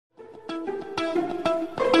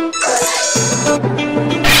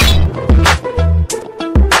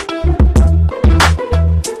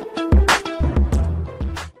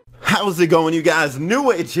How's it going, you guys?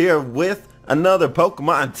 NewAge here with another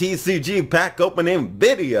Pokemon TCG pack opening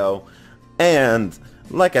video. And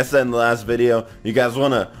like I said in the last video, you guys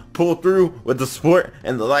want to pull through with the support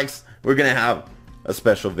and the likes, we're going to have a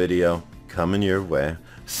special video coming your way.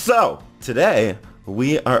 So today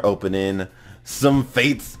we are opening some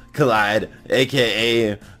Fates Collide,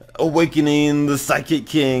 aka Awakening the Psychic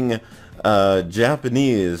King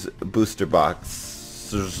Japanese booster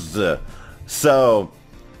box. So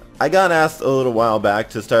I got asked a little while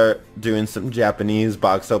back to start doing some Japanese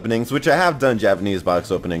box openings, which I have done Japanese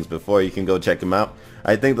box openings before. You can go check them out.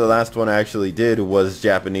 I think the last one I actually did was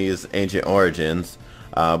Japanese Ancient Origins,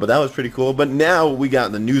 but that was pretty cool. But now we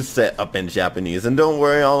got the new set up in Japanese, and don't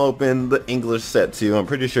worry, I'll open the English set too. I'm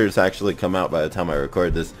pretty sure it's actually come out by the time I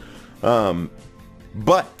record this.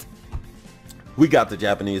 But we got the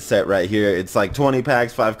Japanese set right here. It's like 20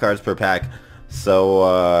 packs, 5 cards per pack.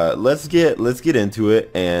 So let's get into it,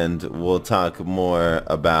 and we'll talk more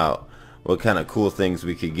about what kind of cool things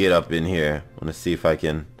we could get up in here. I want to see if I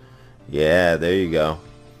can. Yeah, there you go.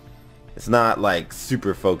 It's not like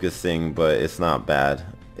super focusing, but it's not bad.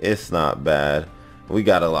 It's not bad. We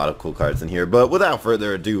got a lot of cool cards in here, but without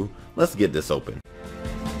further ado, let's get this open.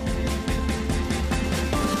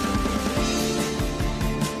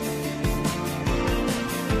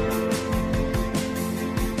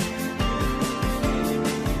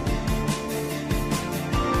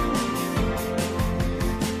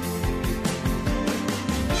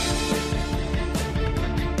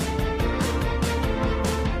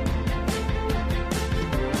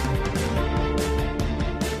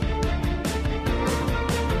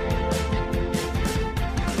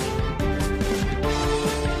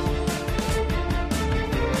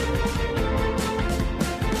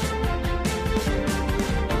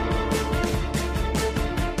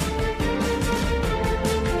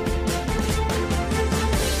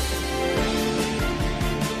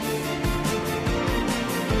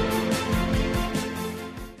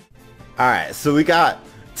 Alright, so we got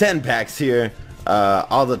 10 packs here.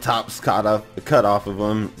 All the tops cut off of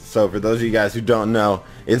them. So for those of you guys who don't know,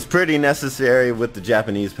 it's pretty necessary with the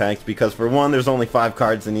Japanese packs because for one, there's only 5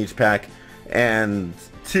 cards in each pack, and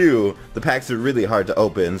 2, the packs are really hard to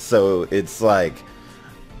open, so it's like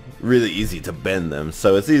really easy to bend them.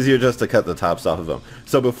 So it's easier just to cut the tops off of them.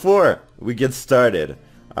 So before we get started,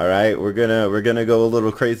 alright, we're gonna go a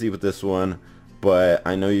little crazy with this one. But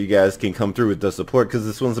I know you guys can come through with the support because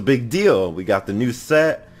this one's a big deal. We got the new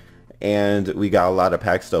set and we got a lot of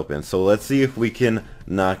packs to open. So let's see if we can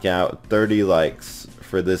knock out 30 likes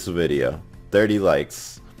for this video. 30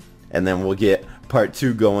 likes. And then we'll get part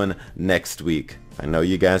 2 going next week. I know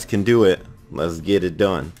you guys can do it. Let's get it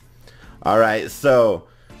done. Alright, so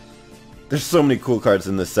there's so many cool cards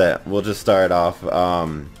in this set. We'll just start off.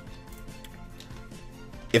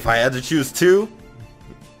 If I had to choose 2,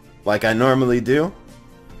 like I normally do,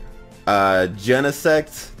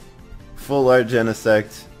 Genesect, Full Art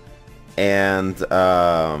Genesect, and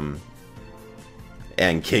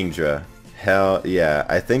Kingdra. Hell yeah,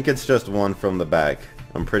 I think it's just one from the back.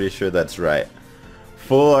 I'm pretty sure that's right.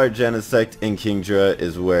 Full Art Genesect and Kingdra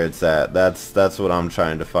is where it's at. That's what I'm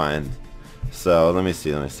trying to find. So let me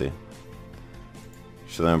see.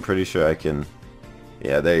 So I'm pretty sure I can.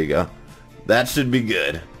 Yeah, there you go. That should be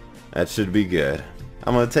good. That should be good.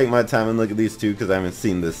 I'm gonna take my time and look at these two because I haven't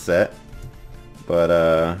seen this set.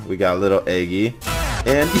 But we got a little Eggy,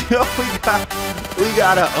 and yo, we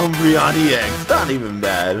got a Umbreon EX. Not even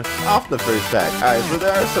bad off the first pack. All right, so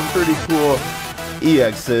there are some pretty cool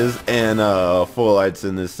EXs and full arts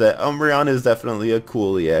in this set. Umbreon is definitely a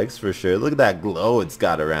cool EX for sure. Look at that glow it's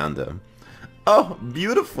got around him. Oh,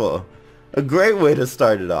 beautiful! A great way to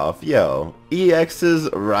start it off. Yo, EXs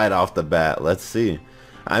right off the bat. Let's see.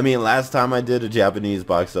 I mean, last time I did a Japanese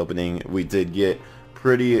box opening, we did get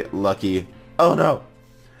pretty lucky. Oh no!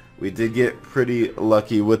 We did get pretty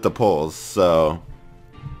lucky with the pulls, so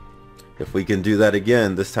if we can do that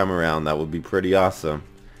again this time around, that would be pretty awesome.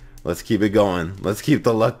 Let's keep it going. Let's keep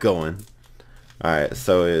the luck going. Alright,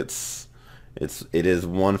 so it is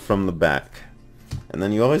one from the back. And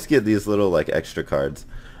then you always get these little like extra cards.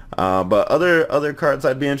 But other cards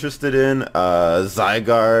I'd be interested in,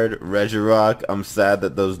 Zygarde, Regirock. I'm sad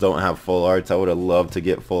that those don't have full arts. I would have loved to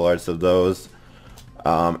get full arts of those.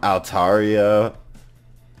 Altaria,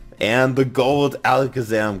 and the gold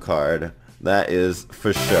Alakazam card. That is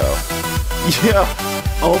for sure. Yeah,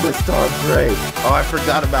 Omastar break. Oh, I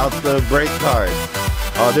forgot about the break card.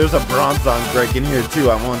 Oh, there's a Bronzong break in here too.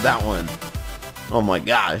 I want that one. Oh my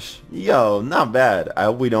gosh. Yo, not bad. I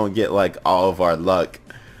hope we don't get like all of our luck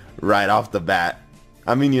right off the bat.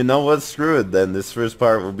 I mean, you know what? Screw it then. This first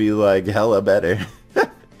part will be like hella better.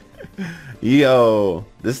 Yo,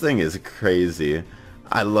 this thing is crazy.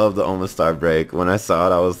 I love the Omastar break. When I saw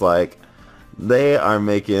it, I was like, they are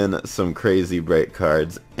making some crazy break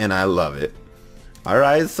cards, and I love it.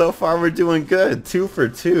 Alright, so far we're doing good. 2 for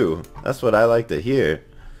 2. That's what I like to hear.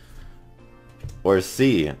 Or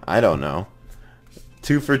see. I don't know.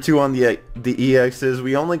 2 for 2 on the EXs.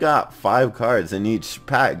 We only got 5 cards in each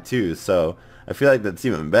pack too, so I feel like that's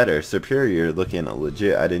even better. Superior looking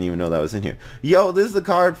legit. I didn't even know that was in here. Yo, this is the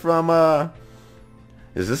card from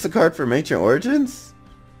is this the card from Ancient Origins?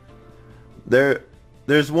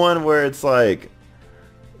 There's one where it's like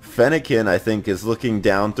Fennekin, I think, is looking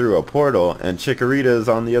down through a portal and Chikorita's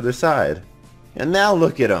on the other side. And now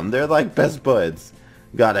look at them. They're like best buds.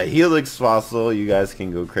 Got a Helix fossil. You guys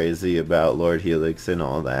can go crazy about Lord Helix and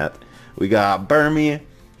all that. We got Burmy,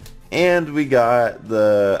 and we got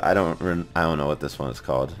the I don't know what this one is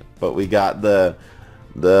called, but we got the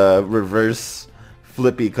reverse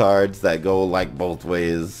flippy cards that go like both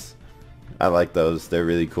ways. I like those. They're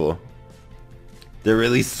really cool. They're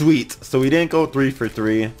really sweet. So we didn't go 3 for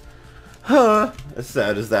 3. Huh. As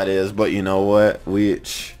sad as that is, but you know what? We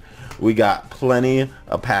got plenty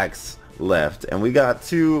of packs left, and we got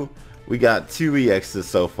two EXs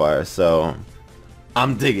so far, so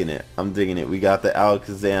I'm digging it. We got the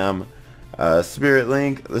Alakazam Spirit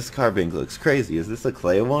Link. This card bank looks crazy. Is this a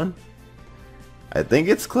clay one? I think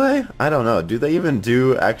it's clay. I don't know. Do they even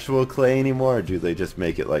do actual clay anymore, or do they just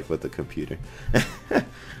make it like with the computer?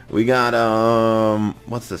 We got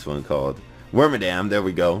what's this one called? Wormadam. There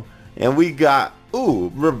we go. And we got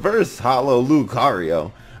reverse holo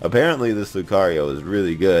Lucario. Apparently this Lucario is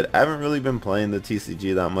really good. I haven't really been playing the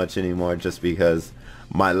TCG that much anymore, just because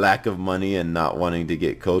my lack of money and not wanting to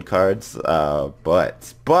get code cards.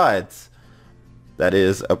 But that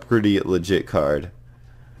is a pretty legit card.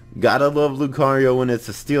 Gotta love Lucario when it's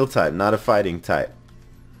a steel type, not a fighting type.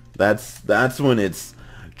 That's when it's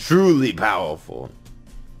truly powerful.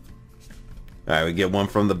 Alright, we get one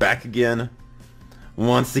from the back again.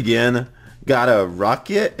 Once again, got a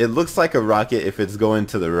rocket. It looks like a rocket if it's going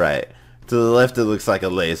to the right. To the left, it looks like a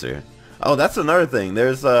laser. Oh, that's another thing.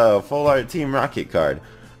 There's a full art Team Rocket card.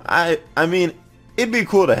 I mean, it'd be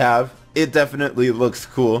cool to have. It definitely looks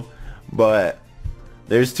cool, but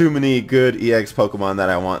there's too many good EX Pokemon that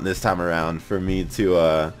I want this time around for me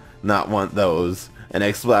to not want those. And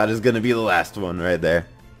Exploud is going to be the last one right there.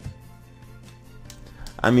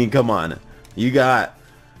 I mean, come on. You got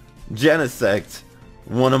Genesect,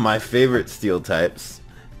 one of my favorite steel types,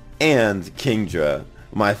 and Kingdra,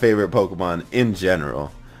 my favorite Pokemon in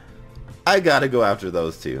general. I gotta go after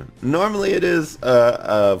those two. Normally it is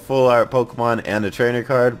a full art Pokemon and a trainer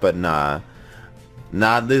card, but nah.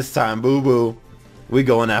 Not this time, boo-boo. We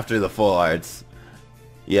going after the full arts.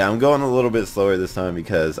 Yeah, I'm going a little bit slower this time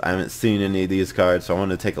because I haven't seen any of these cards, so I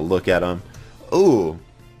want to take a look at them. Ooh,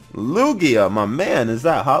 Lugia, my man. Is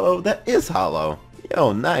that holo? That is holo.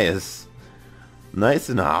 Yo, nice. Nice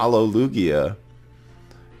and holo Lugia.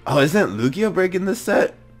 Oh, isn't Lugia breaking this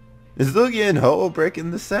set? Is Lugia and Ho-Oh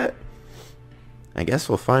breaking this set? I guess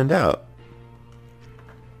we'll find out.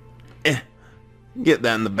 Get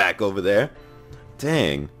that in the back over there.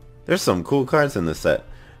 Dang. There's some cool cards in this set.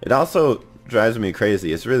 It also drives me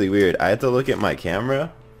crazy. It's really weird. I have to look at my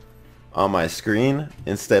camera on my screen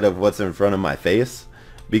instead of what's in front of my face,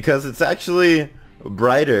 because it's actually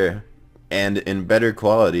brighter and in better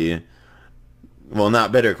quality. Well,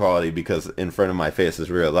 not better quality because in front of my face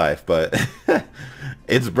is real life, but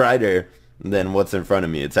it's brighter than what's in front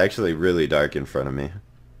of me. It's actually really dark in front of me,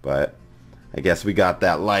 but I guess we got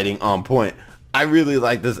that lighting on point. I really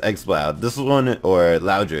like this Exploud. This one, or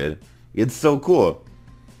Loudred, it's so cool.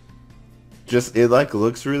 Just, it like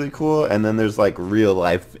looks really cool, and then there's like real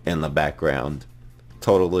life in the background.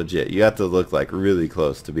 Total legit. You have to look like really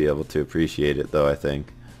close to be able to appreciate it though, I think.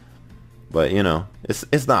 But you know,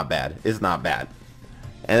 it's not bad. It's not bad.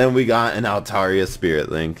 And then we got an Altaria Spirit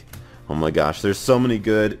Link. Oh my gosh, there's so many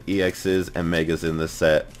good EXs and Megas in this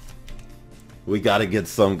set. We gotta get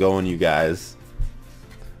some going, you guys.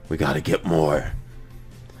 We gotta get more.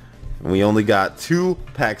 And we only got 2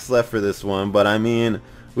 packs left for this one, but I mean,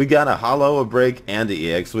 we got a holo, a break, and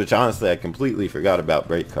a EX, which honestly I completely forgot about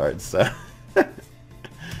break cards. So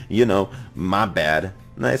you know, my bad.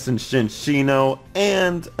 Nice and Shinshino,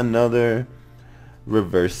 and another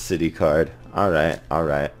reverse city card. Alright,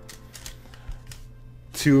 alright.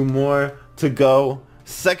 2 more to go.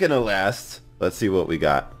 Second to last. Let's see what we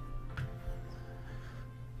got.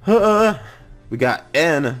 We got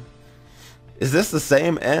N. Is this the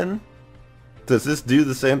same N? Does this do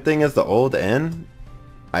the same thing as the old N?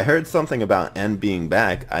 I heard something about N being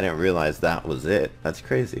back. I didn't realize that was it. That's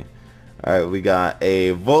crazy. Alright, we got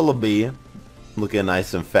a Volibee looking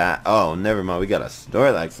nice and fat. Oh, never mind. We got a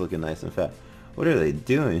Snorlax looking nice and fat. What are they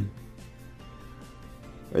doing?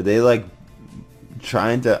 Are they like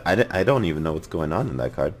trying to... I don't even know what's going on in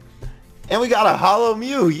that card. And we got a Hollow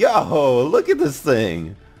Mew. Yo, look at this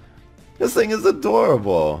thing. This thing is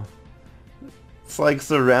adorable. It's like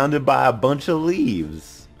surrounded by a bunch of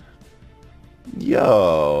leaves.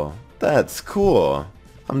 Yo, that's cool.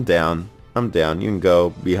 I'm down. I'm down. You can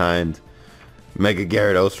go behind Mega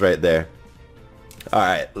Gyarados right there.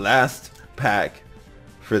 Alright, last pack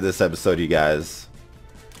for this episode, you guys.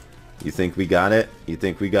 You think we got it? You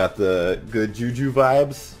think we got the good juju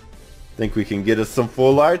vibes? Think we can get us some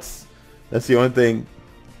full arts? That's the only thing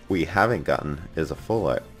we haven't gotten is a full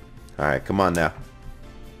art. Alright, come on now.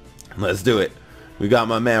 Let's do it. We got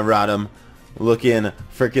my man Rodham looking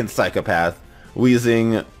freaking psychopath.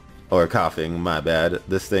 Wheezing or coughing, my bad.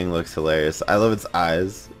 This thing looks hilarious. I love its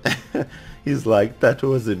eyes. He's like, that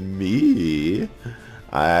wasn't me.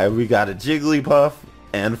 We got a Jigglypuff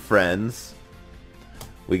and friends.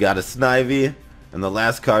 We got a Snivy. And the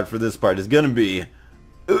last card for this part is gonna be...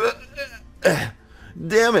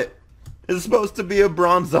 Damn it! It's supposed to be a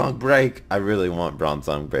Bronzong break. I really want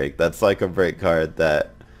Bronzong break. That's like a break card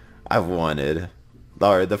that I've wanted.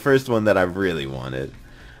 Or the first one that I've really wanted.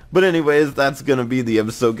 But anyways, that's gonna be the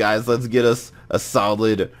episode, guys. Let's get us a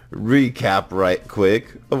solid recap right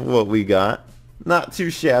quick of what we got. Not too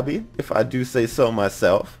shabby, if I do say so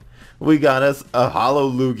myself. We got us a Hollow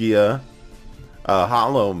Lugia, a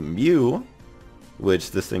Hollow Mew,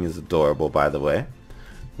 which this thing is adorable, by the way.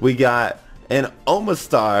 We got an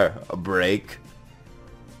Omastar break,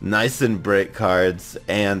 nice and break cards,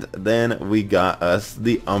 and then we got us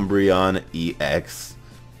the Umbreon EX.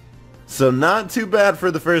 So not too bad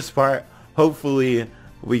for the first part. Hopefully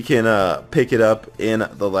we can pick it up in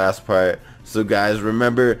the last part. So guys,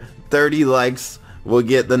 remember, 30 likes will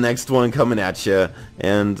get the next one coming at you,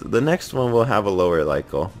 and the next one will have a lower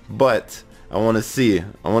like goal. But I want to see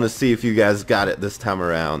if you guys got it this time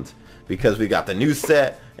around, because we got the new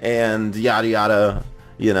set and yada yada,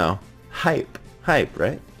 you know, hype, right?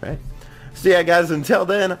 So yeah, guys, until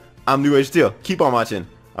then, I'm NewAgeSteel. Keep on watching.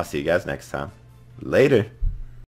 I'll see you guys next time. Later.